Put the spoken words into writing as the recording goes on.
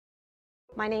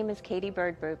My name is Katie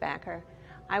Brupbacher.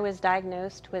 I was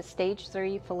diagnosed with stage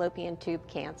 3 fallopian tube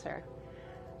cancer.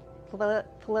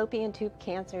 Fallopian tube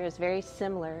cancer is very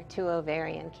similar to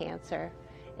ovarian cancer.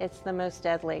 It's the most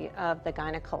deadly of the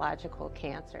gynecological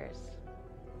cancers.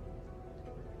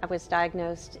 I was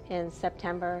diagnosed in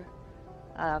September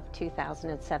of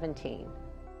 2017.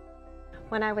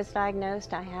 When I was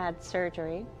diagnosed, I had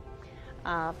surgery,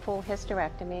 full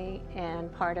hysterectomy,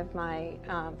 and part of my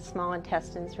small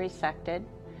intestines resected.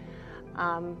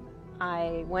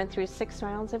 I went through 6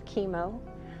 rounds of chemo.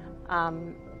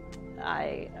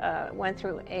 I went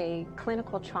through a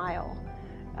clinical trial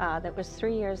that was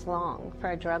 3 years long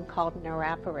for a drug called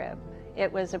niraparib.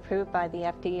 It was approved by the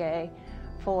FDA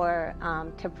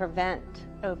to prevent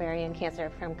ovarian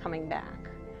cancer from coming back.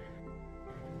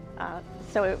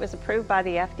 So it was approved by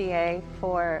the FDA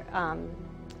for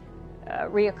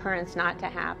reoccurrence not to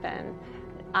happen.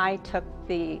 I took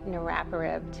the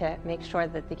niraparib to make sure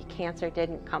that the cancer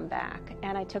didn't come back,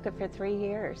 and I took it for 3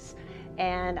 years.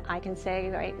 And I can say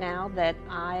right now that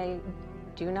I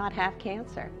do not have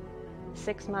cancer.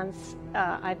 6 months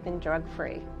I've been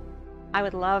drug-free. I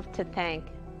would love to thank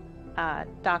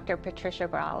Dr. Patricia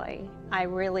Brawley. I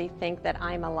really think that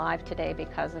I'm alive today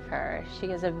because of her. She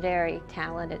is a very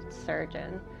talented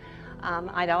surgeon.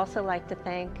 I'd also like to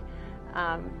thank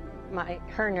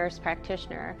her nurse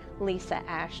practitioner, Lisa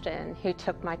Ashton, who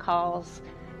took my calls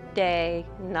day,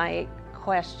 night,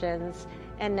 questions,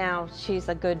 and now she's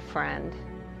a good friend,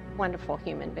 wonderful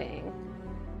human being.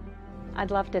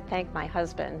 I'd love to thank my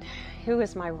husband, who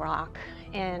is my rock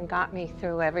and got me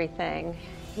through everything.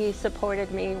 He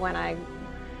supported me when I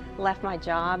left my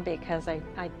job because I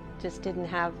just didn't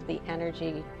have the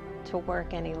energy to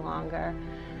work any longer.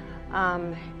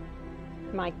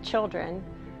 My children,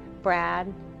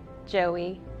 Brad,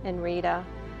 Joey, and Rita,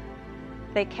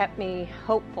 they kept me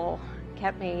hopeful,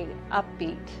 kept me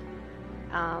upbeat.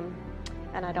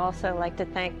 And I'd also like to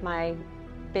thank my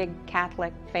big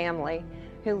Catholic family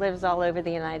who lives all over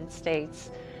the United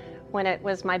States. When it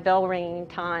was my bell ringing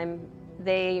time,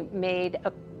 they made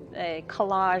a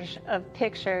collage of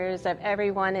pictures of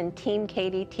everyone in Team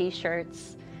Katie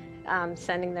t-shirts,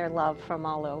 sending their love from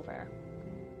all over.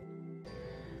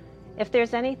 If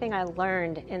there's anything I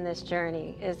learned in this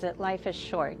journey, is that life is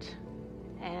short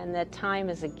and that time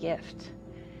is a gift.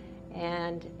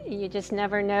 And you just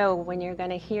never know when you're going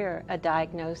to hear a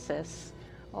diagnosis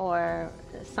or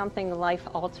something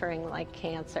life-altering like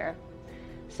cancer.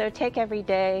 So take every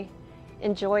day,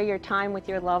 enjoy your time with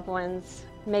your loved ones,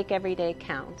 make every day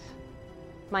count.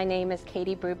 My name is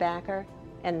Katie Brupbacher,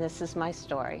 and this is my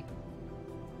story.